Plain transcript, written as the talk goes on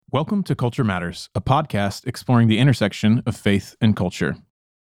Welcome to Culture Matters, a podcast exploring the intersection of faith and culture.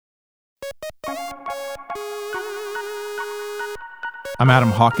 I'm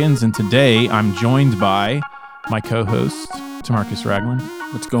Adam Hawkins, and today I'm joined by my co-host, Tamarcus Ragland.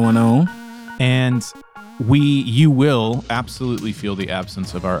 What's going on? And you will absolutely feel the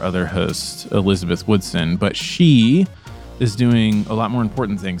absence of our other host, Elizabeth Woodson, but she is doing a lot more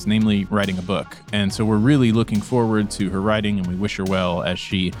important things, namely writing a book. And so we're really looking forward to her writing, and we wish her well as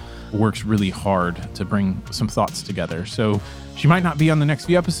she works really hard to bring some thoughts together. So she might not be on the next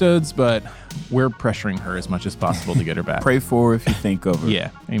few episodes, but we're pressuring her as much as possible to get her back. Pray for her if you think of her.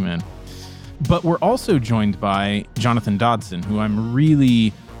 Yeah, amen. But we're also joined by Jonathan Dodson, who I'm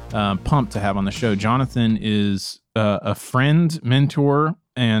really pumped to have on the show. Jonathan is a friend, mentor,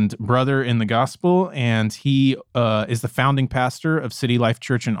 and brother in the gospel, and he is the founding pastor of City Life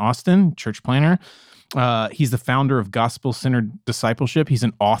Church in Austin, church planner. He's the founder of Gospel-Centered Discipleship. He's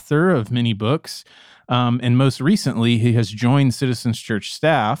an author of many books, and most recently, he has joined Citizens Church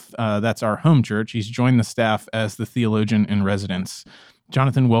staff. That's our home church. He's joined the staff as the theologian in residence.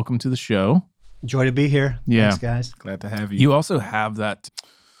 Jonathan, welcome to the show. Joy to be here. Yeah. Thanks, guys. Glad to have you. You also have that,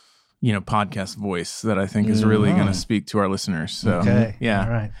 podcast voice that I think is really going to speak to our listeners. So, Okay. yeah.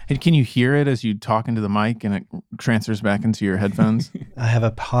 All right. And can you hear it as you talk into the mic and it transfers back into your headphones? I have a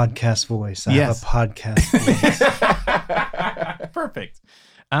podcast voice. I Yes. have a podcast voice. Perfect.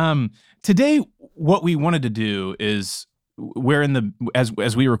 Today, what we wanted to do is we're in the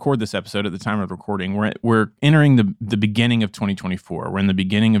as we record this episode at the time of recording, we're entering the beginning of 2024. We're in the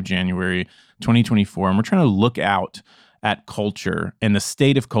beginning of January 2024, and we're trying to look out at culture and the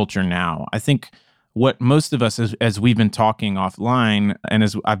state of culture now. I think what most of us, as we've been talking offline, and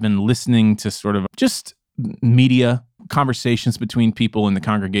as I've been listening to sort of just media conversations between people in the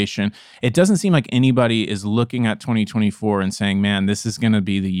congregation, it doesn't seem like anybody is looking at 2024 and saying, man, this is going to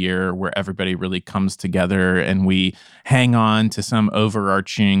be the year where everybody really comes together and we hang on to some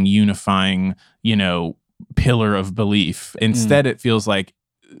overarching, unifying, pillar of belief. Instead, it feels like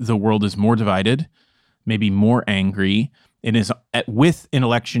the world is more divided, maybe more angry. It is with an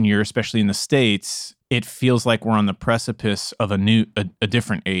election year, especially in the States, it feels like we're on the precipice of a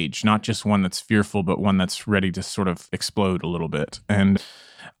different age, not just one that's fearful, but one that's ready to sort of explode a little bit. And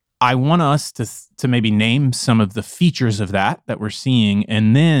I want us to maybe name some of the features of that we're seeing.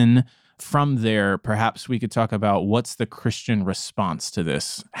 And then from there, perhaps we could talk about what's the Christian response to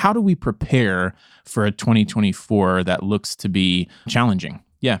this? How do we prepare for a 2024 that looks to be challenging?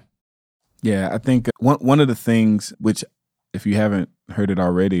 Yeah. Yeah, I think one of the things which, if you haven't heard it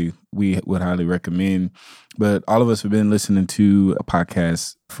already, we would highly recommend. But all of us have been listening to a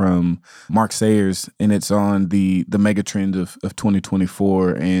podcast from Mark Sayers, and it's on the mega trend of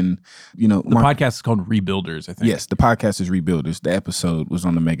 2024. And, the podcast is called Rebuilders, I think. Yes, the podcast is Rebuilders. The episode was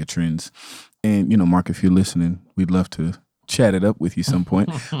on the mega trends. And, Mark, if you're listening, we'd love to chat it up with you some point.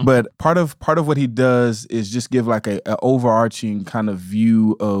 But part of what he does is just give like a overarching kind of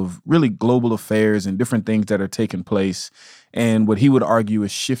view of really global affairs and different things that are taking place. And what he would argue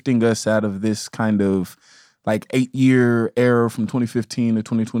is shifting us out of this kind of like 8-year era from 2015 to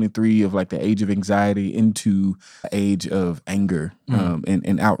 2023 of like the age of anxiety into the age of anger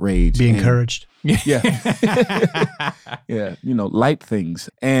and outrage. Be encouraged. Yeah. Yeah. Light things.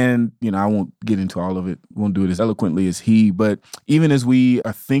 And, I won't get into all of it. Won't do it as eloquently as he. But even as we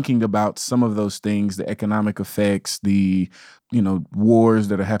are thinking about some of those things, the economic effects, the wars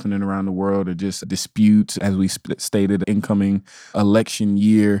that are happening around the world, or just disputes, as we stated, incoming election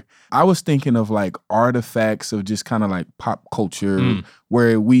year, I was thinking of like artifacts of just kind of like pop culture,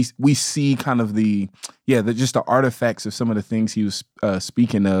 where we see kind of just the artifacts of some of the things he was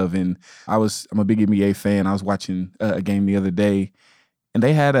speaking of. And I'm a big NBA fan. I was watching a game the other day, and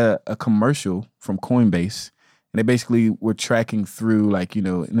they had a commercial from Coinbase. And they basically were tracking through, like, in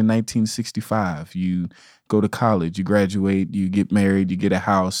the 1965, you go to college, you graduate, you get married, you get a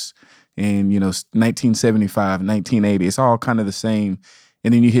house. And, 1975, 1980, it's all kind of the same.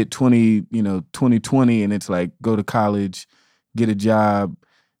 And then you hit 2020, and it's like, go to college, get a job,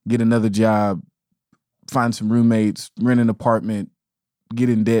 get another job, find some roommates, rent an apartment, get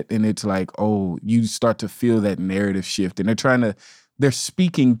in debt. And it's like, oh, you start to feel that narrative shift. And they're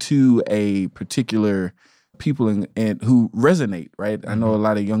speaking to a particular people and who resonate, right? I know a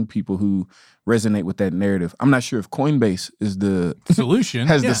lot of young people who resonate with that narrative. I'm not sure if Coinbase is the solution,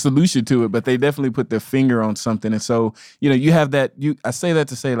 the solution to it, but they definitely put their finger on something. And so, you have that. I say that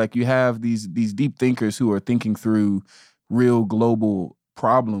to say, like, you have these deep thinkers who are thinking through real global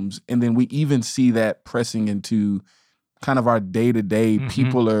problems, and then we even see that pressing into kind of our day to day.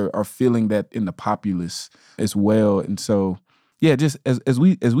 People are feeling that in the populace as well, and so Yeah, just as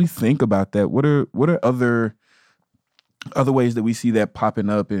we think about that, what are other ways that we see that popping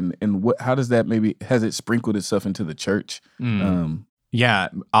up, and how does that has it sprinkled itself into the church? Yeah,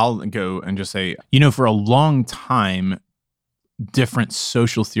 I'll go and just say, for a long time, different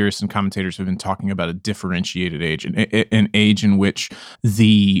social theorists and commentators have been talking about a differentiated age, an age in which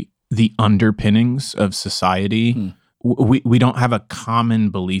the underpinnings of society, we don't have a common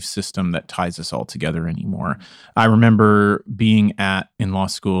belief system that ties us all together anymore. I remember being in law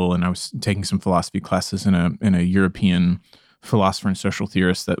school, and I was taking some philosophy classes in a European philosopher and social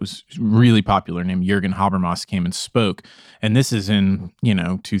theorist that was really popular named Jürgen Habermas came and spoke. And this is in,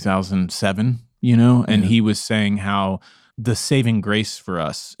 2007, and he was saying how the saving grace for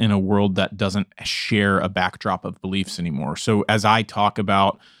us in a world that doesn't share a backdrop of beliefs anymore. So as I talk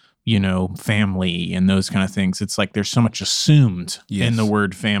about, family and those kind of things, it's like there's so much assumed in the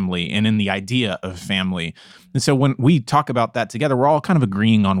word family and in the idea of family. And so when we talk about that together, we're all kind of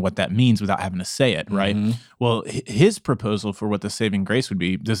agreeing on what that means without having to say it, right? Mm-hmm. Well, his proposal for what the saving grace would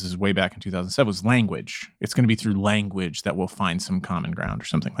be, this is way back in 2007, was language. It's going to be through language that we'll find some common ground or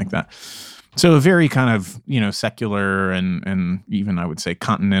something like that. So a very kind of, secular and even I would say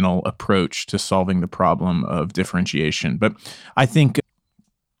continental approach to solving the problem of differentiation. But I think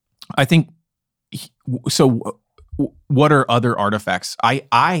so. What are other artifacts?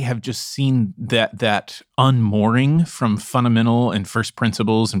 I have just seen that unmooring from fundamental and first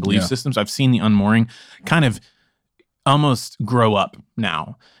principles and belief systems. I've seen the unmooring kind of almost grow up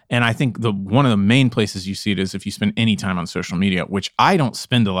now. And I think one of the main places you see it is if you spend any time on social media, which I don't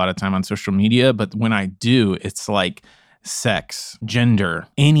spend a lot of time on social media, but when I do, it's like sex, gender,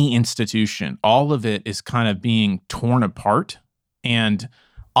 any institution, all of it is kind of being torn apart and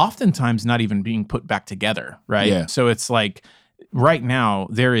oftentimes not even being put back together, right? Yeah. So it's like right now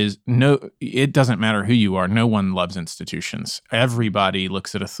it doesn't matter who you are. No one loves institutions. Everybody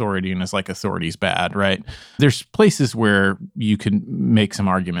looks at authority and is like, authority's bad, right? There's places where you can make some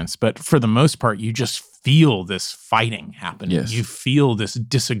arguments, but for the most part, you just feel this fighting happening. Yes. You feel this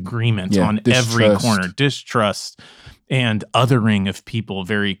disagreement on every corner, distrust and othering of people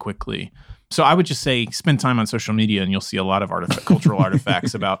very quickly. So I would just say spend time on social media and you'll see a lot of cultural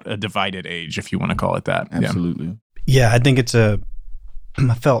artifacts about a divided age, if you want to call it that. Absolutely. Yeah, I think it's a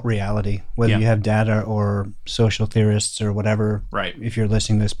felt reality, whether you have data or social theorists or whatever. Right. If you're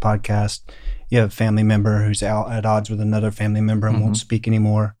listening to this podcast, you have a family member who's at odds with another family member and won't speak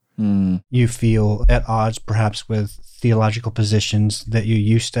anymore. Mm. You feel at odds perhaps with theological positions that you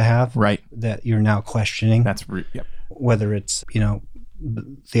used to have, right? That you're now questioning. Whether it's,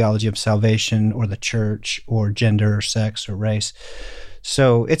 theology of salvation or the church or gender or sex or race.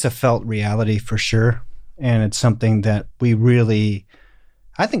 So it's a felt reality for sure. And it's something that I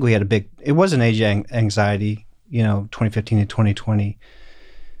think we had it was an age anxiety, 2015 to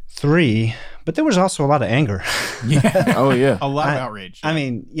 2023, but there was also a lot of anger. Yeah. Oh yeah. A lot of outrage. I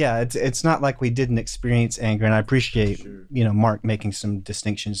mean, it's not like we didn't experience anger, and I appreciate, Mark making some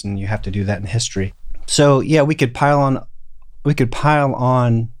distinctions, and you have to do that in history. So yeah, we could pile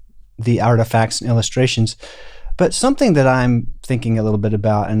on the artifacts and illustrations, but something that I'm thinking a little bit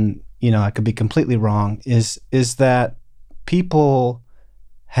about, and I could be completely wrong, is that people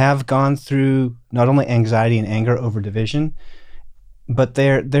have gone through not only anxiety and anger over division, but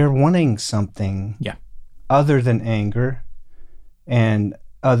they're wanting something other than anger and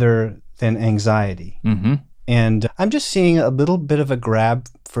other than anxiety. Mm-hmm. And I'm just seeing a little bit of a grab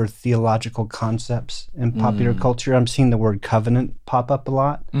for theological concepts in popular culture. I'm seeing the word covenant pop up a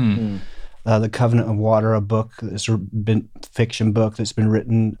lot. The Covenant of Water, a fiction book that's been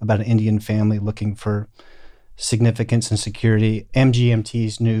written about an Indian family looking for significance and security.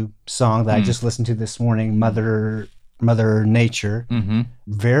 MGMT's new song that I just listened to this morning, Mother Nature,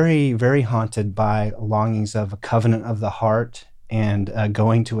 very, very haunted by longings of a covenant of the heart and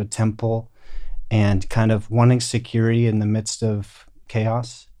going to a temple and kind of wanting security in the midst of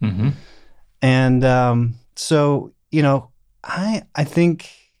chaos. Mm-hmm. And so, I think,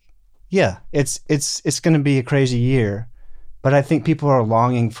 it's going to be a crazy year, but I think people are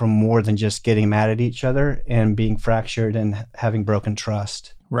longing for more than just getting mad at each other and being fractured and having broken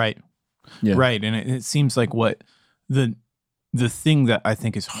trust. Right. Yeah. Right. And it seems like what the thing that I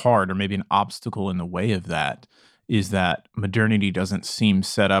think is hard, or maybe an obstacle in the way of that, is that modernity doesn't seem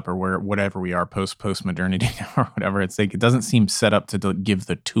set up, or whatever we are, post-modernity or whatever, it's like it doesn't seem set up to give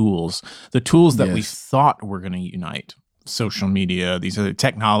the tools that we thought were going to unite. Social media, these other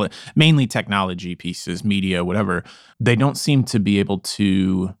mainly technology pieces, media, whatever, they don't seem to be able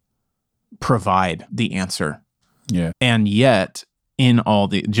to provide the answer. Yeah. And yet in all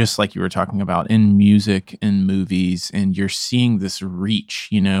the, just like you were talking about, in music and movies, and you're seeing this reach,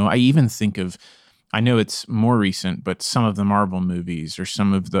 I even think of, I know it's more recent, but some of the Marvel movies or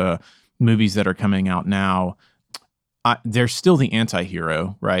some of the movies that are coming out now, there's still the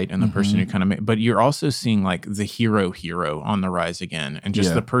anti-hero, right? And the person who kind of, but you're also seeing like the hero on the rise again, and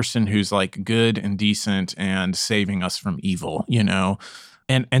just the person who's like good and decent and saving us from evil,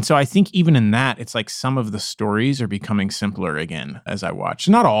 And so I think even in that, it's like some of the stories are becoming simpler again as I watch.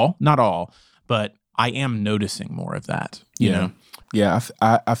 Not all, but I am noticing more of that, you know? Yeah,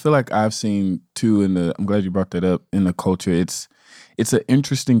 I feel like I've seen too I'm glad you brought that up, in the culture. It's an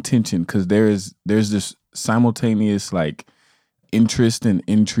interesting tension because there's this simultaneous like interest and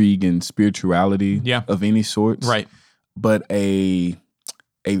intrigue and spirituality of any sort. Right. But a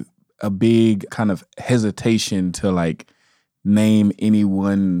big kind of hesitation to like name any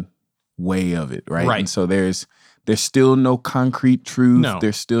one way of it, right? And so there's still no concrete truth. No.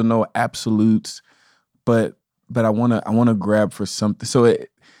 There's still no absolutes, but I want to grab for something. So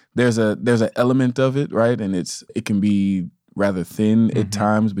there's an element of it, right? And it can be rather thin at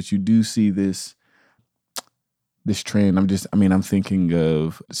times, but you do see this trend. I'm thinking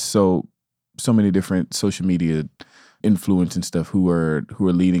of so many different social media influence and stuff who are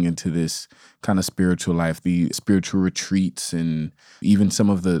leading into this kind of spiritual life, the spiritual retreats, and even some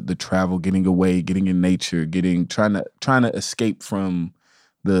of the travel, getting away, getting in nature, trying to escape from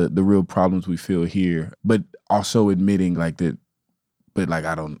the real problems we feel here, but also admitting like that. But like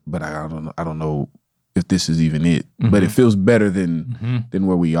I don't know if this is even it. But it feels better than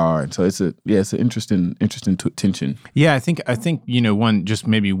where we are, and so it's an interesting tension. Yeah, I think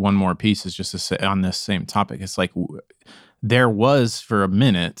maybe one more piece is just to say on this same topic. It's like there was for a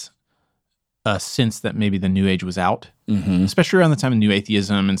minute a sense that maybe the New Age was out, especially around the time of New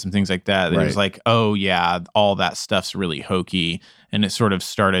Atheism and some things like that. It was like, oh yeah, all that stuff's really hokey, and it sort of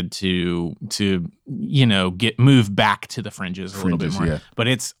started to get moved back to the fringes a little bit more. Yeah. But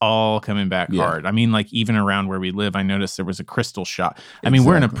it's all coming back hard. I mean, like even around where we live, I noticed there was a crystal shop. I mean,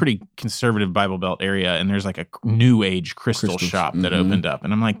 we're in a pretty conservative Bible Belt area, and there's like a New Age crystal shop that opened up,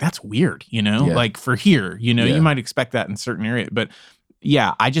 and I'm like, that's weird, like for here, you might expect that in certain areas, but.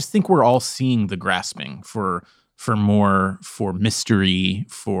 Yeah, I just think we're all seeing the grasping for more, for mystery,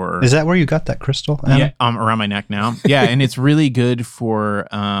 for... Is that where you got that crystal, Adam? Yeah, around my neck now. Yeah, and it's really good for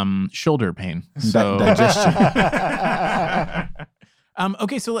shoulder pain. So digestion.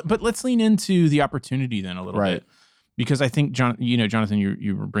 Okay, but let's lean into the opportunity then a little bit. Because I think, Jonathan,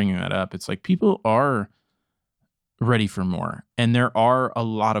 you were bringing that up. It's like people are ready for more. And there are a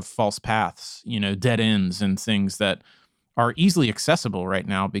lot of false paths, dead ends and things that are easily accessible right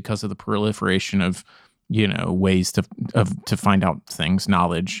now because of the proliferation of, ways to find out things,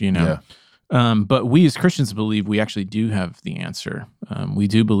 knowledge, But we as Christians believe we actually do have the answer. We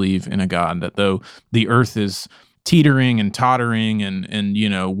do believe in a God that though the earth is teetering and tottering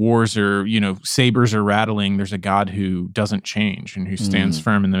and wars are, sabers are rattling, there's a God who doesn't change and who stands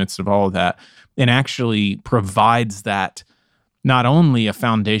firm in the midst of all of that and actually provides that not only a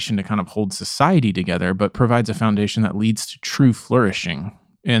foundation to kind of hold society together, but provides a foundation that leads to true flourishing.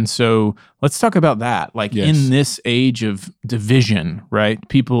 And so let's talk about that. Like in this age of division, right?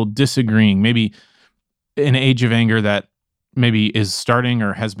 People disagreeing, maybe an age of anger that maybe is starting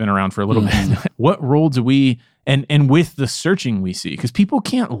or has been around for a little bit. What role do we, and with the searching we see, because people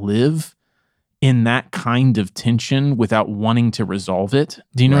can't live in that kind of tension without wanting to resolve it.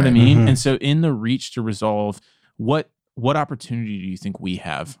 Do you know what I mean? And so in the reach to resolve, what opportunity do you think we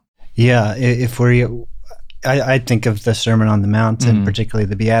have? Yeah, I think of the Sermon on the Mount and particularly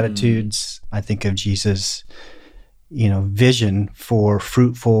the Beatitudes. I think of Jesus, vision for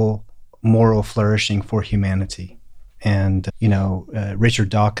fruitful moral flourishing for humanity. And, Richard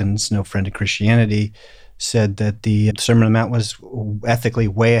Dawkins, no friend of Christianity, said that the Sermon on the Mount was ethically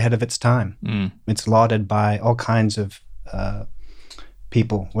way ahead of its time. It's lauded by all kinds of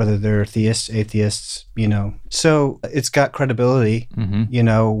people, whether they're theists, atheists, So it's got credibility,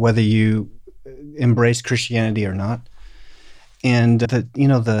 whether you embrace Christianity or not. And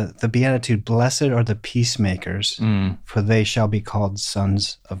the Beatitude, blessed are the peacemakers, for they shall be called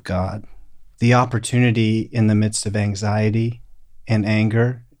sons of God. The opportunity in the midst of anxiety and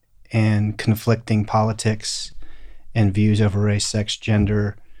anger and conflicting politics and views over race, sex,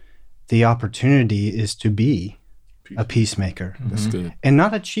 gender, the opportunity is to be a peacemaker. That's good. And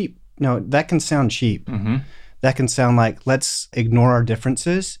not a cheap, that can sound cheap. That can sound like, let's ignore our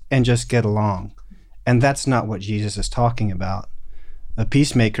differences and just get along. And that's not what Jesus is talking about. A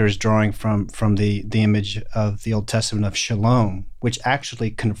peacemaker is drawing from the image of the Old Testament of shalom, which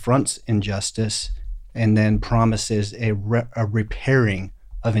actually confronts injustice and then promises a repairing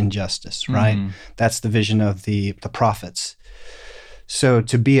of injustice, right? That's the vision of the prophets. So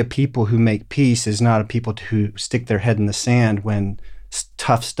to be a people who make peace is not a people who stick their head in the sand when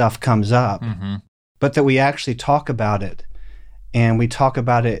tough stuff comes up, but that we actually talk about it, and we talk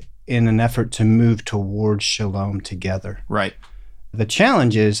about it in an effort to move towards shalom together. Right. The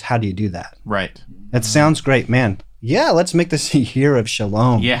challenge is, how do you do that? Right. That sounds great, man. Yeah, let's make this a year of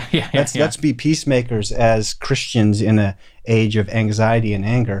shalom. Let's be peacemakers as Christians in an age of anxiety and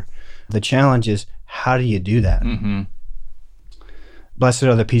anger. The challenge is, how do you do that? Blessed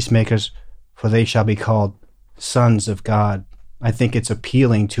are the peacemakers, for they shall be called sons of God. I think it's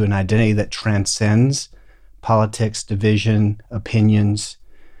appealing to an identity that transcends politics, division, opinions,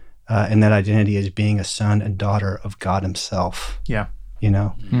 and that identity is being a son and daughter of God himself. Yeah.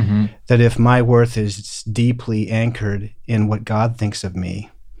 That if my worth is deeply anchored in what God thinks of me,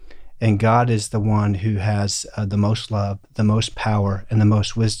 and God is the one who has the most love, the most power, and the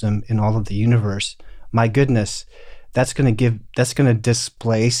most wisdom in all of the universe, my goodness, that's going to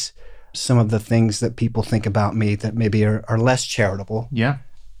displace some of the things that people think about me that maybe are less charitable,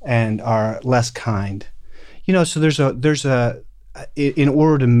 and are less kind. So there's a in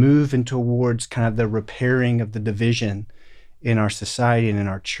order to move in towards kind of the repairing of the division in our society and in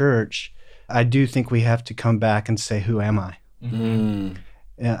our church, I do think we have to come back and say, who am I?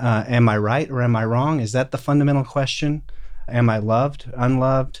 Am I right or am I wrong? Is that the fundamental question? Am I loved,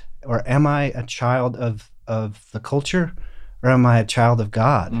 unloved, or am I a child of the culture, or am I a child of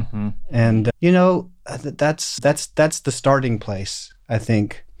God? And that's the starting place, I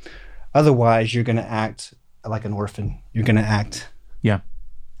think. Otherwise, you're going to act like an orphan. You're going to act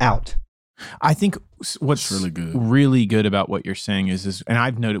out. I think what's really good about what you're saying is, and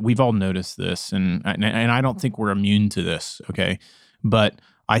I've noted, we've all noticed this, and I don't think we're immune to this, okay? But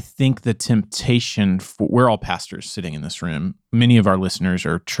I think the temptation we're all pastors sitting in this room. Many of our listeners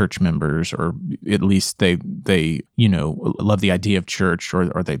are church members, or at least they love the idea of church,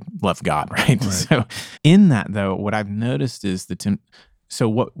 or they love God, right? So in that, though, what I've noticed is so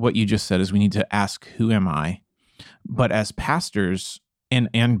what you just said is we need to ask, who am I? But as pastors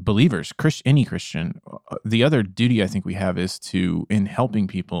and believers, any Christian, the other duty I think we have is in helping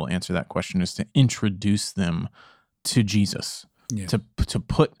people answer that question, is to introduce them to Jesus, to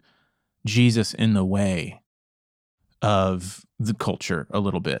put Jesus in the way of the culture a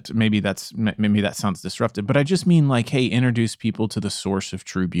little bit. Maybe that sounds disruptive, but I just mean like, hey, introduce people to the source of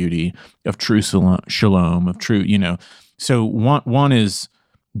true beauty, of true shalom, of true, So one is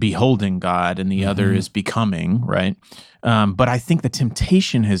beholding God, and the other is becoming, right? But I think the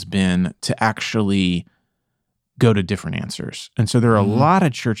temptation has been to actually go to different answers. And so there are a lot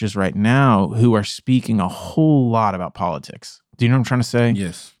of churches right now who are speaking a whole lot about politics. Do you know what I'm trying to say?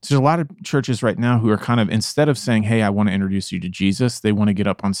 Yes. So there's a lot of churches right now who are kind of, instead of saying, hey, I want to introduce you to Jesus, they want to get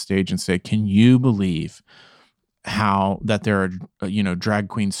up on stage and say, can you believe how that there are, drag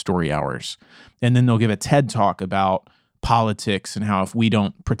queen story hours? And then they'll give a TED talk about politics and how if we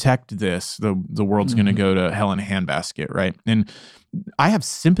don't protect this, the world's going to go to hell in a handbasket, right? And I have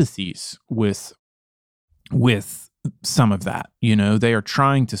sympathies with some of that. They are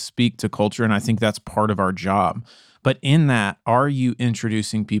trying to speak to culture, and I think that's part of our job. But in that, are you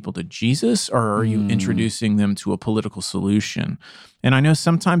introducing people to Jesus, or are you introducing them to a political solution? And I know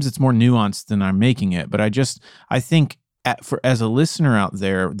sometimes it's more nuanced than I'm making it, but I think as a listener out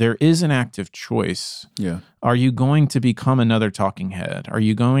there is an active choice. Yeah. Are you going to become another talking head? Are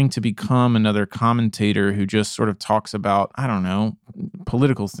you going to become another commentator who just sort of talks about, I don't know,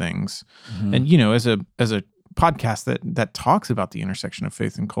 political things? And as a podcast that talks about the intersection of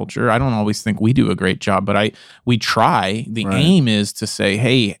faith and culture, I don't always think we do a great job, but we try. The aim is to say,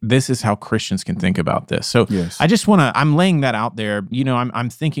 hey, this is how Christians can think about this. So I just I'm laying that out there. I'm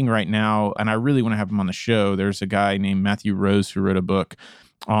thinking right now, and I really want to have him on the show. There's a guy named Matthew Rose who wrote a book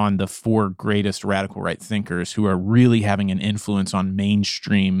on the 4 greatest radical right thinkers who are really having an influence on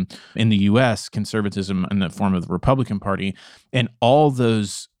mainstream in the U.S. conservatism in the form of the Republican Party. And all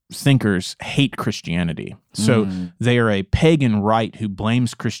those thinkers hate Christianity. So they are a pagan right who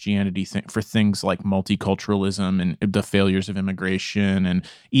blames Christianity for things like multiculturalism and the failures of immigration, and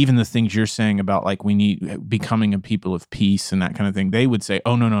even the things you're saying about like we need becoming a people of peace and that kind of thing. They would say,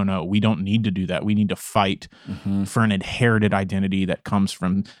 oh, no, we don't need to do that. We need to fight for an inherited identity that comes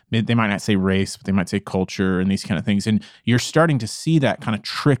from, they might not say race, but they might say culture and these kind of things. And you're starting to see that kind of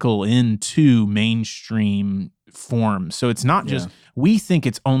trickle into mainstream forms. So it's not just, we think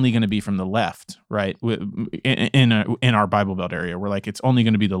it's only going to be from the left, right? In our Bible Belt area, we're like, it's only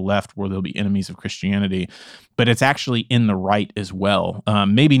going to be the left where there'll be enemies of Christianity, but it's actually in the right as well.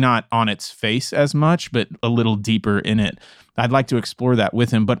 Maybe not on its face as much, but a little deeper in it. I'd like to explore that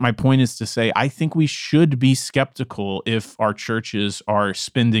with him. But my point is to say, I think we should be skeptical if our churches are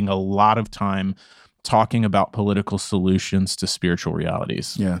spending a lot of time talking about political solutions to spiritual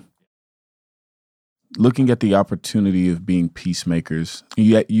realities. Yeah. Looking at the opportunity of being peacemakers,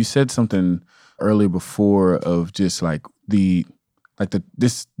 you said something earlier before of just like this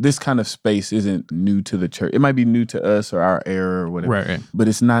kind of space isn't new to the church. It might be new to us or our era or whatever, right. But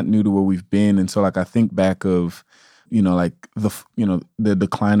it's not new to where we've been. And so like I think back of, like the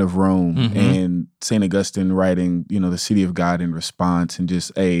decline of Rome and St. Augustine writing, the city of God in response, and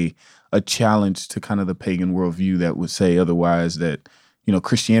just a challenge to kind of the pagan worldview that would say otherwise, that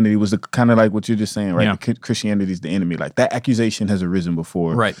Christianity was kind of like what you're just saying, right? Yeah. Christianity is the enemy. Like that accusation has arisen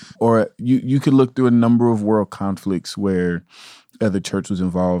before. Right. Or you could look through a number of world conflicts where the church was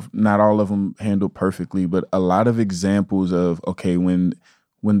involved. Not all of them handled perfectly, but a lot of examples of, okay, when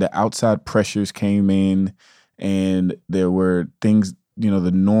the outside pressures came in and there were things,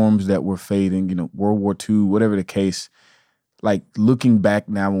 the norms that were fading, World War II, whatever the case, like looking back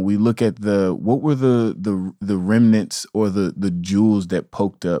now, when we look at what were the remnants or the jewels that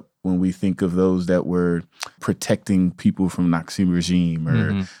poked up when we think of those that were protecting people from Nazi regime,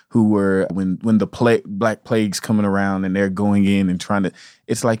 or who were when the Black Plague's coming around and they're going in and trying to,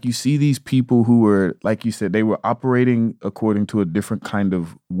 it's like you see these people who were, like you said, they were operating according to a different kind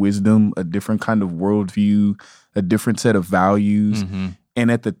of wisdom, a different kind of worldview, a different set of values. And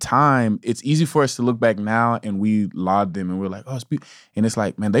at the time, it's easy for us to look back now and we laud them and we're like, oh, and it's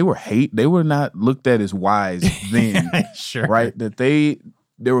like, man, they were not looked at as wise then, sure, right? That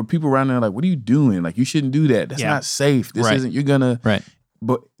there were people around there like, what are you doing? Like, you shouldn't do that. That's not safe. This isn't, you're gonna, right.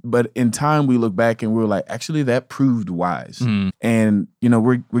 But in time we look back and we're like, actually that proved wise. And,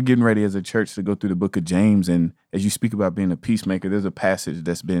 we're getting ready as a church to go through the book of James. And as you speak about being a peacemaker, there's a passage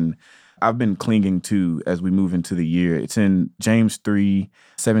I've been clinging to as we move into the year. It's in James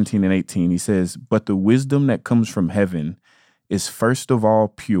 3:17 and 18. He says, but the wisdom that comes from heaven is first of all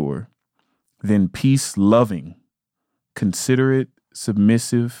pure, then peace-loving, considerate,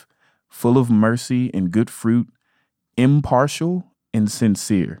 submissive, full of mercy and good fruit, impartial and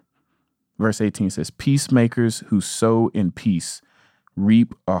sincere. Verse 18 says, peacemakers who sow in peace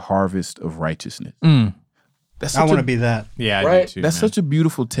reap a harvest of righteousness. I want to be that. Yeah, right? I do too, That's man. such a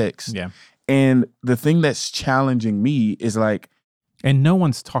beautiful text. Yeah. And the thing that's challenging me is like, and no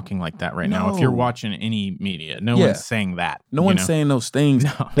one's talking like that right now. If you're No. watching any media, no one's saying that. no one's saying those things.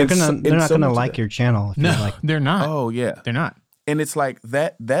 No. They're not gonna like your channel if No, you're like, they're not. Oh yeah. They're not. And it's like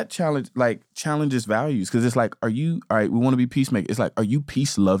that challenge, like challenges values, because it's like, are you all right? We want to be peacemakers. It's like, are you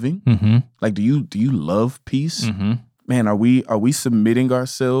peace loving? Like, do you love peace? Man, are we submitting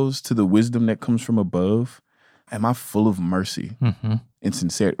ourselves to the wisdom that comes from above? Am I full of mercy and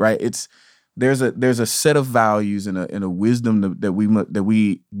sincerity? Right? There's a set of values and a wisdom that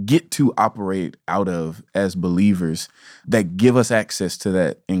we get to operate out of as believers that give us access to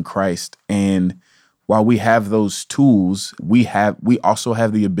that in Christ. And while we have those tools, we also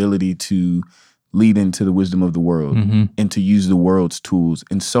have the ability to lead into the wisdom of the world and to use the world's tools.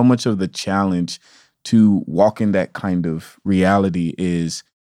 And so much of the challenge to walk in that kind of reality is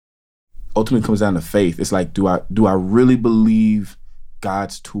ultimately comes down to faith. It's like, do I really believe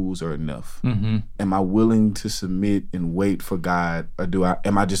God's tools are enough? Am I willing to submit and wait for God, or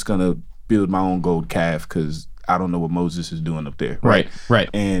am I just gonna build my own gold calf because I don't know what Moses is doing up there? Right.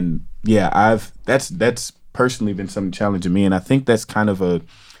 And yeah, that's personally been something challenging me, and I think that's kind of a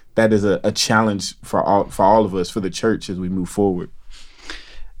challenge for all of us, for the church as we move forward.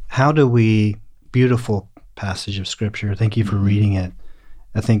 how do we, beautiful passage of scripture, thank you for reading it.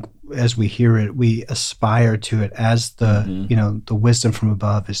 I think as we hear it, we aspire to it as the wisdom from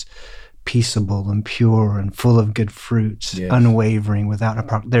above is peaceable and pure and full of good fruits, unwavering, without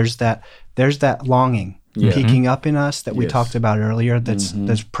a there's that longing peeking up in us that we talked about earlier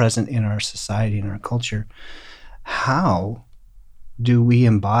that's present in our society and our culture. How do we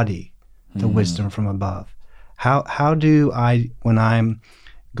embody the wisdom from above? How do I, when I'm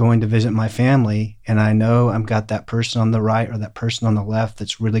going to visit my family and I know I've got that person on the right or that person on the left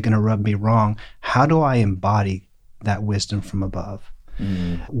that's really going to rub me wrong, how do I embody that wisdom from above?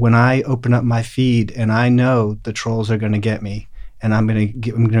 When I open up my feed and I know the trolls are going to get me and I'm going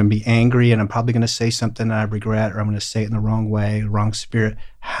to be angry and I'm probably going to say something that I regret, or I'm going to say it in the wrong way, wrong spirit,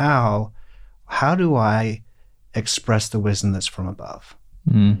 how do I express the wisdom that's from above?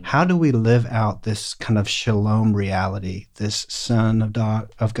 How do we live out this kind of shalom reality, this son of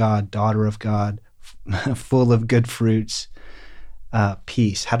God, daughter of God, full of good fruits,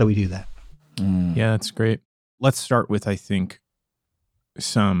 peace? How do we do that? Yeah, that's great. Let's start with, I think,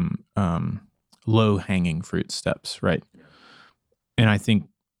 some low-hanging fruit steps, right? And I think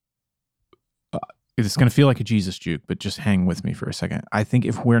it's going to feel like a Jesus juke, but just hang with me for a second. I think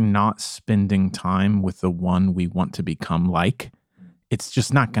if we're not spending time with the one we want to become like, it's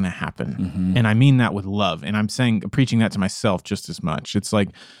just not going to happen. And I mean that with love. And I'm preaching that to myself just as much. It's like,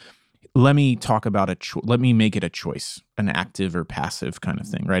 let me talk about let me make it a choice, an active or passive kind of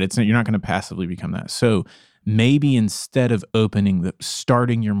thing, right? You're not going to passively become that. So maybe instead of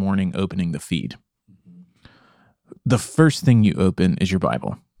starting your morning opening the feed, the first thing you open is your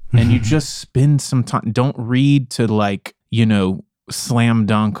Bible. And you just spend some time. Don't read to slam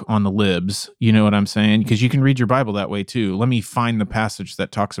dunk on the libs. You know what I'm saying? Because you can read your Bible that way too. Let me find the passage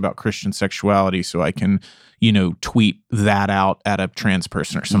that talks about Christian sexuality so I can, tweet that out at a trans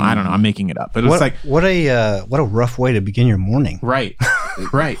person or something. I don't know. I'm making it up, but it's like what a rough way to begin your morning. Right.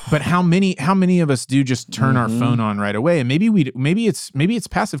 Right. But how many of us do just turn our phone on right away? And maybe it's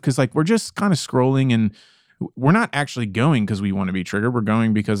passive because like we're just kind of scrolling and we're not actually going because we want to be triggered. We're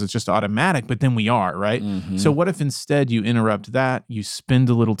going because it's just automatic, but then we are, right? So what if instead you interrupt that, you spend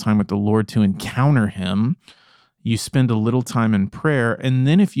a little time with the Lord to encounter him, you spend a little time in prayer, and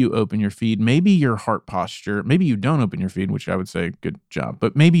then if you open your feed, maybe your heart posture, maybe you don't open your feed, which I would say good job,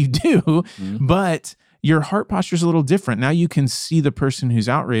 but maybe you do, but your heart posture is a little different. Now you can see the person who's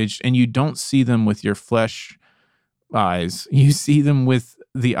outraged and you don't see them with your flesh eyes. You see them with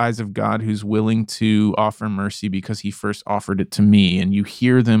the eyes of God who's willing to offer mercy because he first offered it to me. And you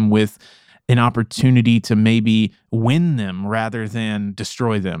hear them with an opportunity to maybe win them rather than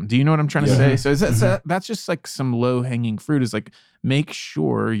destroy them. Do you know what I'm trying to say? So that's just like some low-hanging fruit is like, make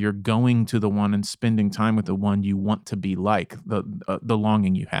sure you're going to the one and spending time with the one you want to be like, the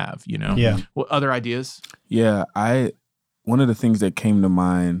longing you have, Yeah. Well, other ideas? Yeah, one of the things that came to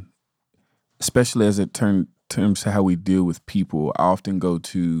mind, especially as it terms to how we deal with people, I often go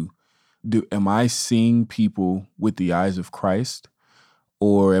to, am I seeing people with the eyes of Christ,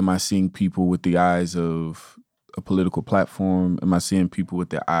 or am I seeing people with the eyes of a political platform? Am I seeing people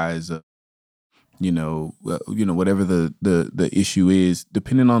with the eyes of, whatever the issue is?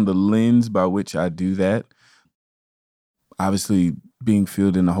 Depending on the lens by which I do that, obviously being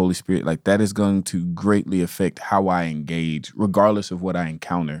filled in the Holy Spirit, like that is going to greatly affect how I engage, regardless of what I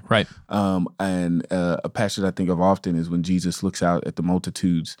encounter. Right. And a passage I think of often is when Jesus looks out at the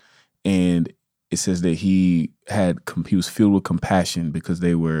multitudes, and it says that he was filled with compassion because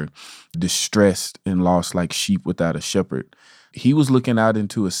they were distressed and lost like sheep without a shepherd. He was looking out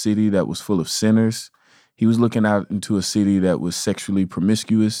into a city that was full of sinners. He was looking out into a city that was sexually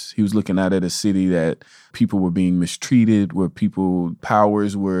promiscuous. He was looking out at a city that people were being mistreated, where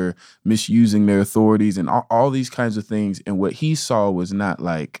powers were misusing their authorities and all these kinds of things. And what he saw was not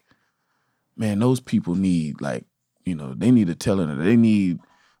like, man, those people need they need a telling, they need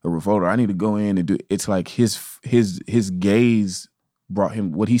a revolter. I need to go in and do it. It's like his gaze brought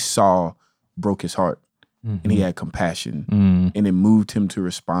him, what he saw broke his heart. And he had compassion, and it moved him to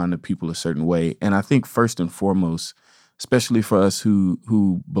respond to people a certain way. And I think first and foremost, especially for us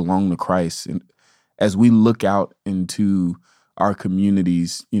who belong to Christ, and as we look out into our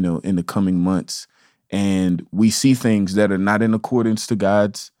communities, in the coming months, and we see things that are not in accordance to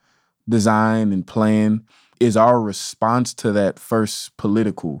God's design and plan, is our response to that first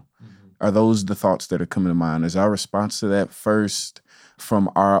political? Are those the thoughts that are coming to mind? Is our response to that first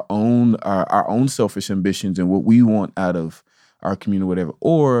from our own selfish ambitions and what we want out of our community, whatever?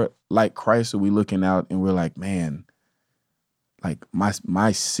 Or like Christ, are we looking out and we're like, man, like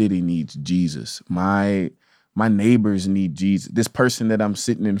my city needs Jesus. My neighbors need Jesus. This person that I'm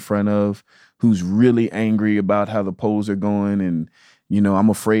sitting in front of who's really angry about how the polls are going, and I'm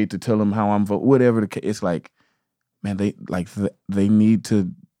afraid to tell them how I'm voting, whatever the case. It's like, man, they need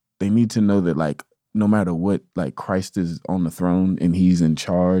to know that, like, no matter what, like, Christ is on the throne and he's in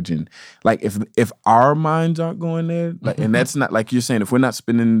charge. And like, if our minds aren't going there, like, and that's not, like you're saying, if we're not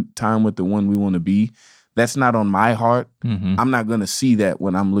spending time with the one we want to be, that's not on my heart. I'm not going to see that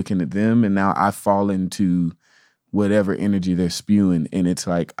when I'm looking at them. And now I fall into whatever energy they're spewing. And it's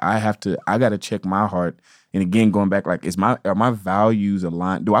like, I got to check my heart. And again, going back, like, are my values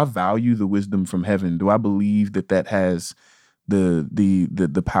aligned? Do I value the wisdom from heaven? Do I believe that has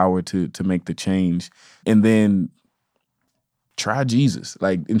the power to make the change? And then try Jesus.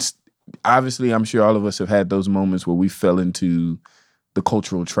 Like, obviously, I'm sure all of us have had those moments where we fell into the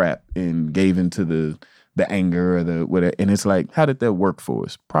cultural trap and gave into the anger or the whatever. And it's like, how did that work for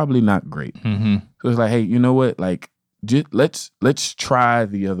us? Probably not great. Mm-hmm. So it's like, hey, you know what? Like, let's try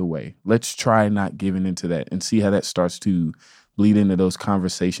the other way. Let's try not giving into that and see how that starts to bleed into those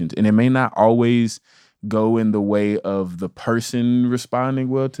conversations. And it may not always go in the way of the person responding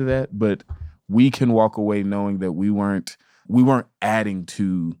well to that, but we can walk away knowing that we weren't adding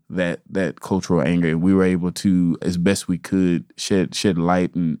to that cultural anger, and we were able to, as best we could, shed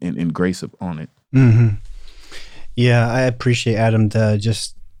light and grace on it. Mm-hmm. Yeah, I appreciate Adam.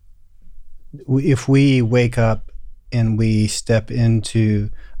 If we wake up and we step into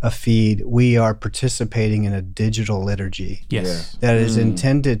a feed, we are participating in a digital liturgy. Yes, that is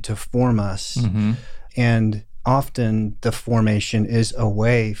intended to form us, and often the formation is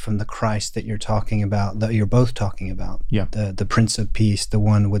away from the Christ that you're talking about, that you're both talking about. Yeah. The Prince of Peace, the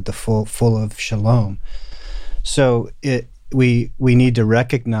one with the full of shalom. So we need to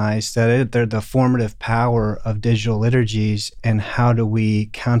recognize that they're the formative power of digital liturgies, and how do we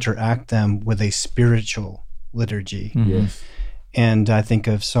counteract them with a spiritual liturgy? Mm-hmm. Yes. And I think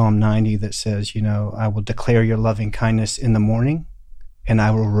of Psalm 90 that says, I will declare your loving kindness in the morning, and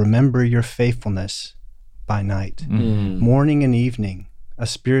I will remember your faithfulness by night. Mm-hmm. Morning and evening, a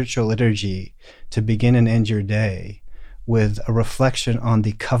spiritual liturgy to begin and end your day with a reflection on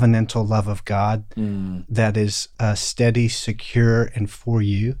the covenantal love of God that is steady, secure, and for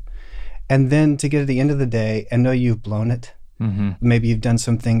you. And then to get to the end of the day and know you've blown it. Mm-hmm. Maybe you've done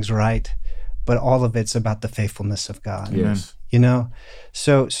some things right, but all of it's about the faithfulness of God. Yes.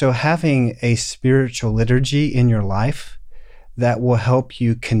 So having a spiritual liturgy in your life that will help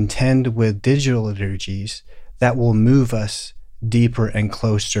you contend with digital liturgies that will move us deeper and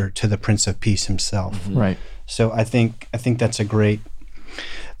closer to the Prince of Peace himself. Mm-hmm. Right. So I think that's a great.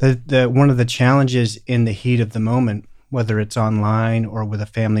 One of the challenges in the heat of the moment, whether it's online or with a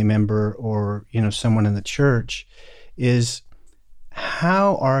family member or someone in the church, is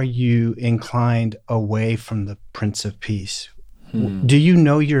how are you inclined away from the Prince of Peace? Do you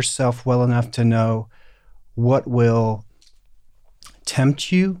know yourself well enough to know what will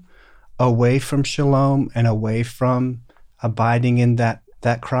tempt you away from shalom and away from abiding in that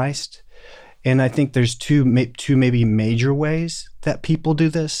Christ? And I think there's two maybe major ways that people do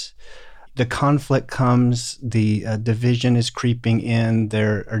this. The conflict comes, the division is creeping in,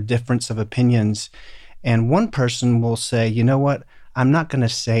 there are difference of opinions, and one person will say, you know what, I'm not going to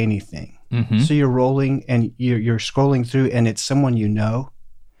say anything. Mm-hmm. So you're rolling and you're scrolling through, and it's someone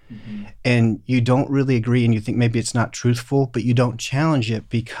and you don't really agree, and you think maybe it's not truthful, but you don't challenge it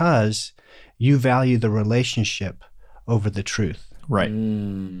because you value the relationship over the truth. Right.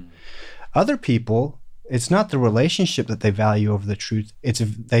 Other people, it's not the relationship that they value over the truth.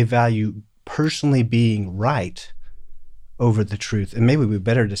 They value personally being right over the truth. And maybe it would be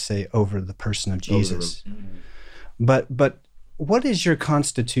better to say over the person of Jesus. But what is your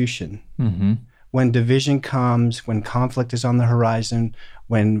constitution? Mm-hmm. When division comes, when conflict is on the horizon,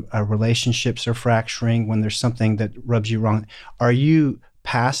 when relationships are fracturing, when there's something that rubs you wrong, are you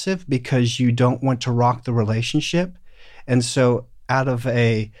passive because you don't want to rock the relationship? And so out of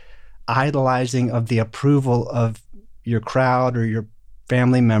a idolizing of the approval of your crowd or your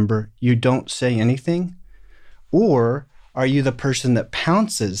family member, you don't say anything? Or are you the person that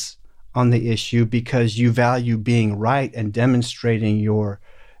pounces on the issue because you value being right and demonstrating your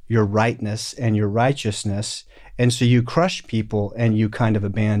rightness and your righteousness, and so you crush people and you kind of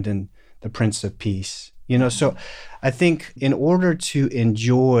abandon the Prince of Peace? So I think in order to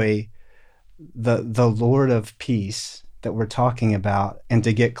enjoy the Lord of Peace that we're talking about and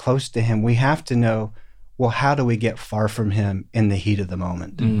to get close to him, we have to know, well, how do we get far from him in the heat of the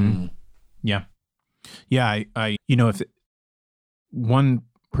moment? Mm-hmm. Yeah. I if one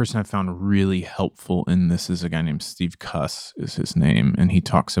person I found really helpful in this is a guy named Steve Cuss is his name, and he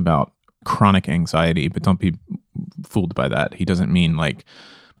talks about chronic anxiety, but don't be fooled by that. He doesn't mean like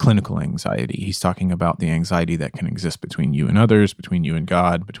clinical anxiety. He's talking about the anxiety that can exist between you and others, between you and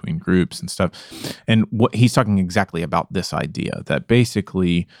God, between groups and stuff. And what he's talking exactly about this idea that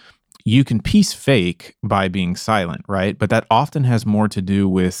basically you can peace fake by being silent, right? But that often has more to do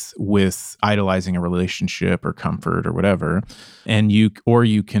with idolizing a relationship or comfort or whatever. And you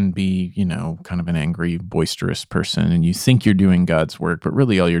can be, kind of an angry, boisterous person, and you think you're doing God's work, but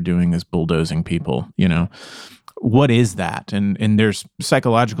really all you're doing is bulldozing people, What is that? And there's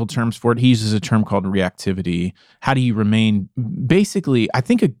psychological terms for it. He uses a term called reactivity. How do you remain? Basically, I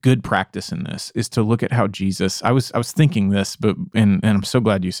think a good practice in this is to look at how Jesus. I was thinking this, and I'm so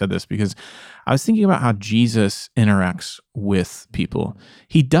glad you said this, because I was thinking about how Jesus interacts with people.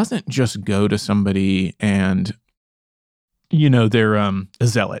 He doesn't just go to somebody and they're a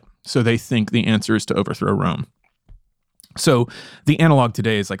zealot, So they think the answer is to overthrow Rome. So the analog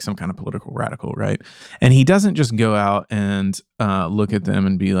today is like some kind of political radical, right? And he doesn't just go out and look at them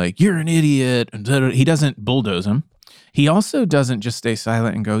and be like, you're an idiot. He doesn't bulldoze them. He also doesn't just stay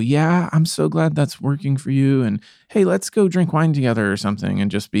silent and go, yeah, I'm so glad that's working for you. And hey, let's go drink wine together or something and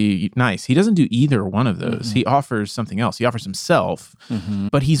just be nice. He doesn't do either one of those. Mm-hmm. He offers something else. He offers himself,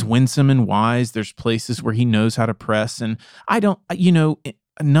 but he's winsome and wise. There's places where he knows how to press. And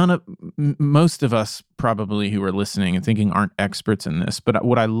most of us probably who are listening and thinking aren't experts in this, but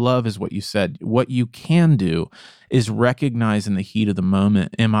what I love is what you said. What you can do is recognize in the heat of the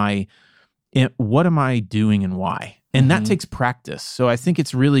moment, what am I doing and why? And that takes practice. So I think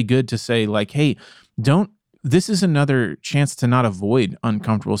it's really good to say like, hey, this is another chance to not avoid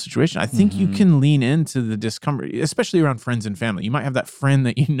uncomfortable situation. I think you can lean into the discomfort, especially around friends and family. You might have that friend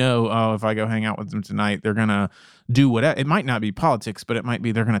that if I go hang out with them tonight, they're going to do whatever. It might not be politics, but it might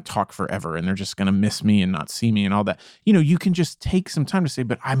be they're going to talk forever and they're just going to miss me and not see me and all that. You can just take some time to say,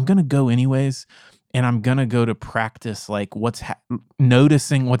 but I'm going to go anyways. And I'm going to go to practice like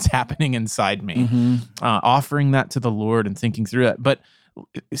noticing what's happening inside me, offering that to the Lord and thinking through that. But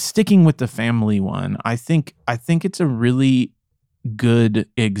sticking with the family one, I think it's a really good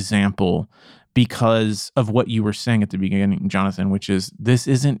example because of what you were saying at the beginning, Jonathan, which is this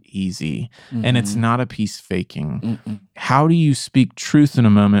isn't easy and it's not a peace faking. How do you speak truth in a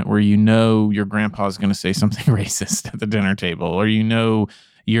moment where your grandpa's going to say something racist at the dinner table, or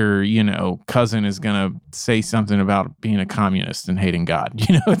your cousin is going to say something about being a communist and hating God?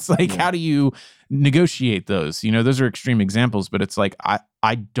 It's like, how do you negotiate those? Those are extreme examples, but it's like,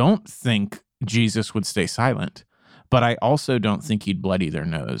 I don't think Jesus would stay silent, but I also don't think he'd bloody their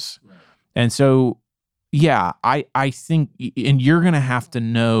nose. Right. And so, yeah, I think, and you're going to have to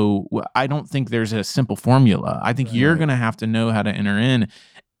know, I don't think there's a simple formula. I think you're going to have to know how to enter in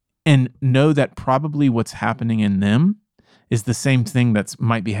and know that probably what's happening in them is the same thing that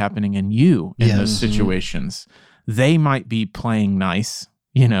might be happening in you in those situations. They might be playing nice,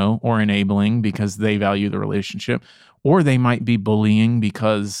 or enabling because they value the relationship, or they might be bullying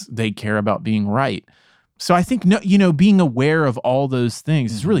because they care about being right. So I think, being aware of all those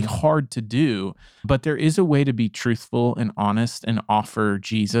things is really hard to do, but there is a way to be truthful and honest and offer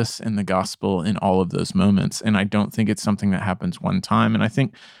Jesus and the gospel in all of those moments. And I don't think it's something that happens one time. And I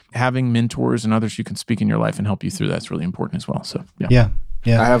think having mentors and others who can speak in your life and help you through that's really important as well. So, yeah.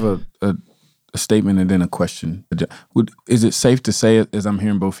 I have a statement and then a question. Is it safe to say, as I'm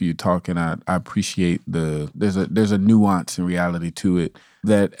hearing both of you talk, and I appreciate there's a nuance and reality to it,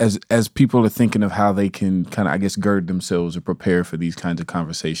 that as people are thinking of how they can kind of, I guess, gird themselves or prepare for these kinds of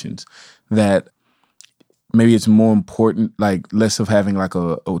conversations, that maybe it's more important, like less of having like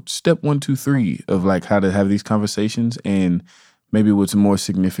a step 1, 2, 3 of like how to have these conversations, and maybe what's more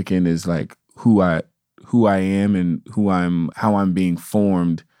significant is like who I am and how I'm being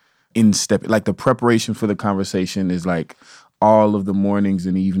formed in step. Like the preparation for the conversation is like all of the mornings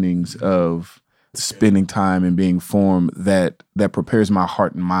and evenings of spending time and being formed that prepares my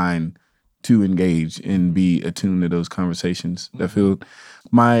heart and mind to engage and be attuned to those conversations. I feel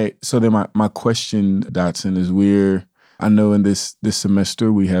my question, Dotson, is I know in this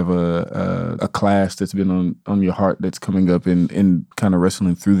semester we have a class that's been on your heart that's coming up and kind of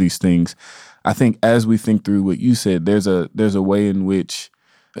wrestling through these things. I think as we think through what you said, there's a way in which,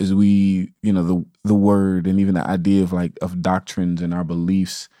 as we, the word and even the idea of doctrines and our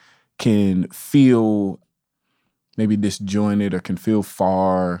beliefs can feel maybe disjointed or can feel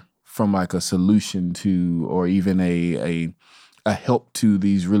far from like a solution to, or even a help to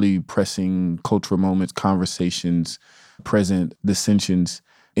these really pressing cultural moments, conversations, present dissensions.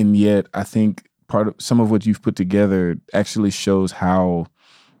 And yet I think some of what you've put together actually shows how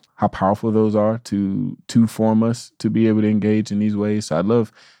powerful those are to form us to be able to engage in these ways. So I'd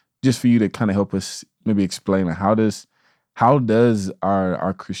love just for you to kind of help us maybe explain like how does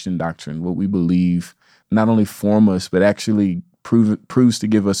our Christian doctrine, what we believe, not only form us, but actually proves to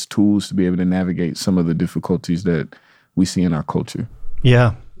give us tools to be able to navigate some of the difficulties that we see in our culture.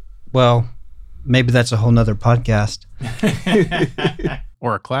 Yeah. Well, maybe that's a whole nother podcast.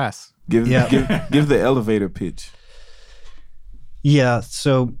 Or a class. Give the elevator pitch. Yeah.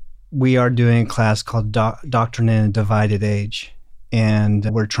 So we are doing a class called Doctrine in a Divided Age. And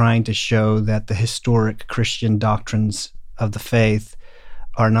we're trying to show that the historic Christian doctrines of the faith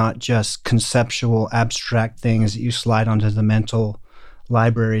are not just conceptual, abstract things that you slide onto the mental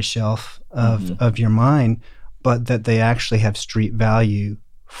library shelf of your mind, but that they actually have street value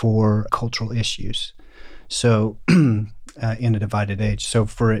for cultural issues. So in a divided age. So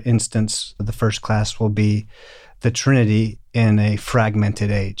for instance, the first class will be the Trinity in a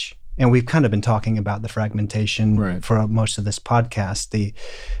fragmented age. And we've kind of been talking about the fragmentation for most of this podcast,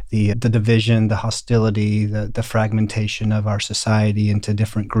 the division, the hostility, the fragmentation of our society into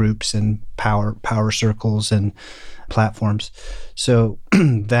different groups and power circles and platforms. So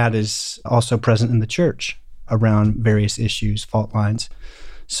that is also present in the church around various issues, fault lines.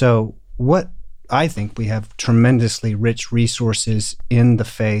 So what I think we have tremendously rich resources in the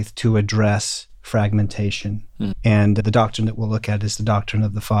faith to address fragmentation. And the doctrine that we'll look at is the doctrine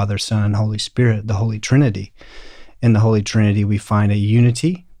of the Father, Son, and Holy Spirit, the Holy Trinity. In the Holy Trinity, we find a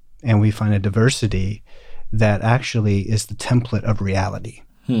unity and we find a diversity that actually is the template of reality.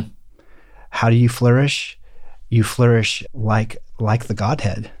 How do you flourish? You flourish like the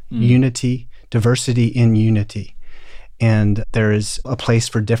Godhead. Unity, diversity in unity. And there is a place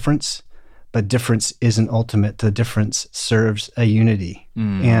for difference, but difference isn't ultimate. The difference serves a unity.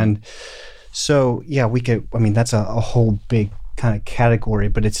 And so, yeah, that's a whole big kind of category,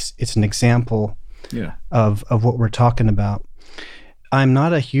 but it's an example of what we're talking about. I'm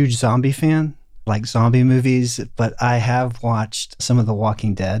not a huge zombie fan, like zombie movies, but I have watched some of The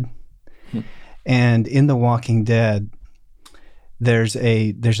Walking Dead. And in The Walking Dead, there's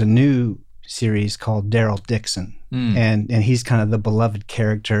a new series called Daryl Dixon. And he's kind of the beloved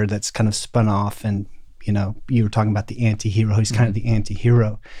character that's kind of spun off. And, you were talking about the anti-hero. He's kind of the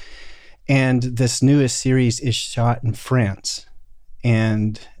anti-hero. And this newest series is shot in France.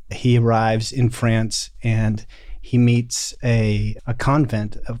 And he arrives in France and he meets a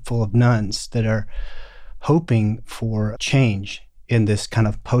convent full of nuns that are hoping for change in this kind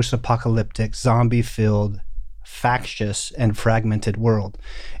of post-apocalyptic, zombie-filled, factious, and fragmented world.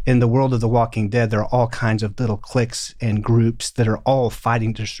 In the world of The Walking Dead, there are all kinds of little cliques and groups that are all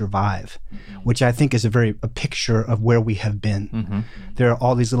fighting to survive, which I think is a picture of where we have been. There are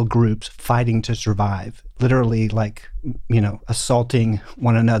all these little groups fighting to survive, literally assaulting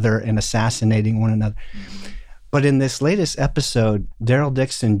one another and assassinating one another. But in this latest episode, Daryl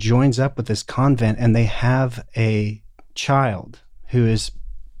Dixon joins up with this convent and they have a child who is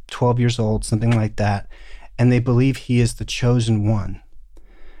 12 years old, something like that. And they believe he is the chosen one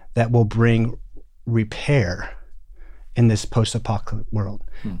that will bring repair in this post-apocalyptic world,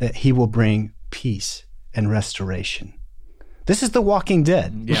 that he will bring peace and restoration. This is The Walking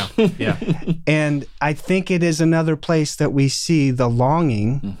Dead. Yeah. And I think it is another place that we see the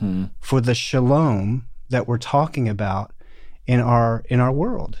longing for the shalom that we're talking about in our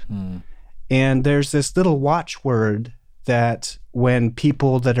world. And there's this little watchword that when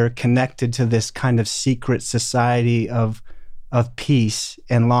people that are connected to this kind of secret society of peace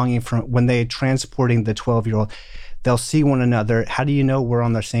and longing for, when they're transporting the 12-year-old, they'll see one another. How do you know we're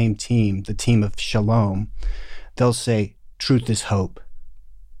on the same team, the team of shalom? They'll say, truth is hope.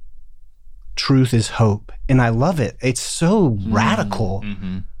 Truth is hope. And I love it. It's so radical.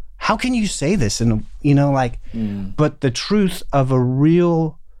 How can you say this? And, but the truth of a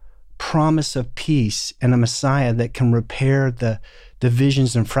real promise of peace and a Messiah that can repair the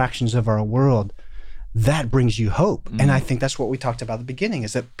divisions and fractions of our world, that brings you hope. And I think that's what we talked about at the beginning,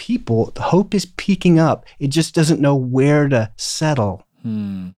 is that hope is peaking up. It just doesn't know where to settle.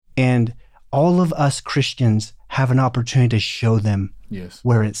 And all of us Christians have an opportunity to show them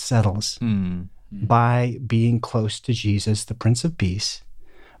where it settles by being close to Jesus, the Prince of Peace,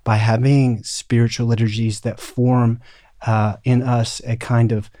 by having spiritual liturgies that form in us a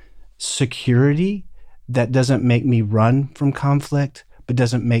kind of security that doesn't make me run from conflict, but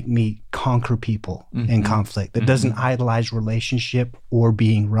doesn't make me conquer people in conflict, that doesn't idolize relationship or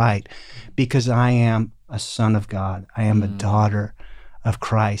being right, because I am a son of God. I am a daughter of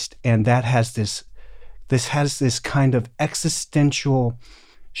Christ. And that has this has this kind of existential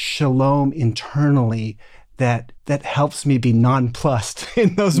shalom internally that helps me be nonplussed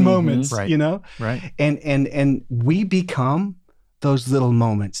in those moments, Right. Right. And we become those little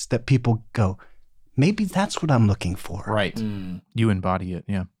moments that people go, maybe that's what I'm looking for. Right. You embody it.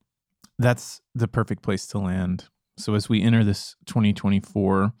 Yeah. That's the perfect place to land. So as we enter this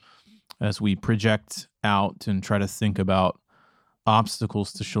 2024, as we project out and try to think about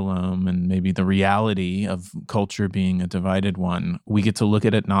obstacles to shalom and maybe the reality of culture being a divided one, we get to look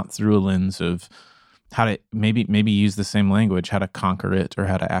at it not through a lens of how to maybe use the same language, how to conquer it or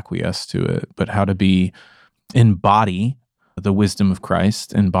how to acquiesce to it, but how to embody the wisdom of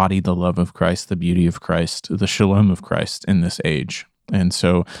Christ, embody the love of Christ, the beauty of Christ, the shalom of Christ in this age. And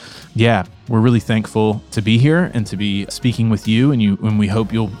so, yeah, we're really thankful to be here and to be speaking with you, and we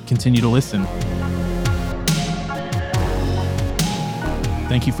hope you'll continue to listen.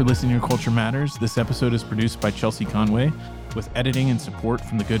 Thank you for listening to Culture Matters. This episode is produced by Chelsea Conway with editing and support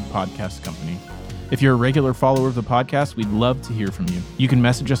from the Good Podcast Company. If you're a regular follower of the podcast, we'd love to hear from you. You can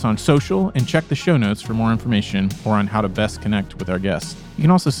message us on social and check the show notes for more information or on how to best connect with our guests. You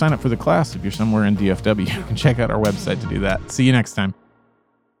can also sign up for the class if you're somewhere in DFW and check out our website to do that. See you next time.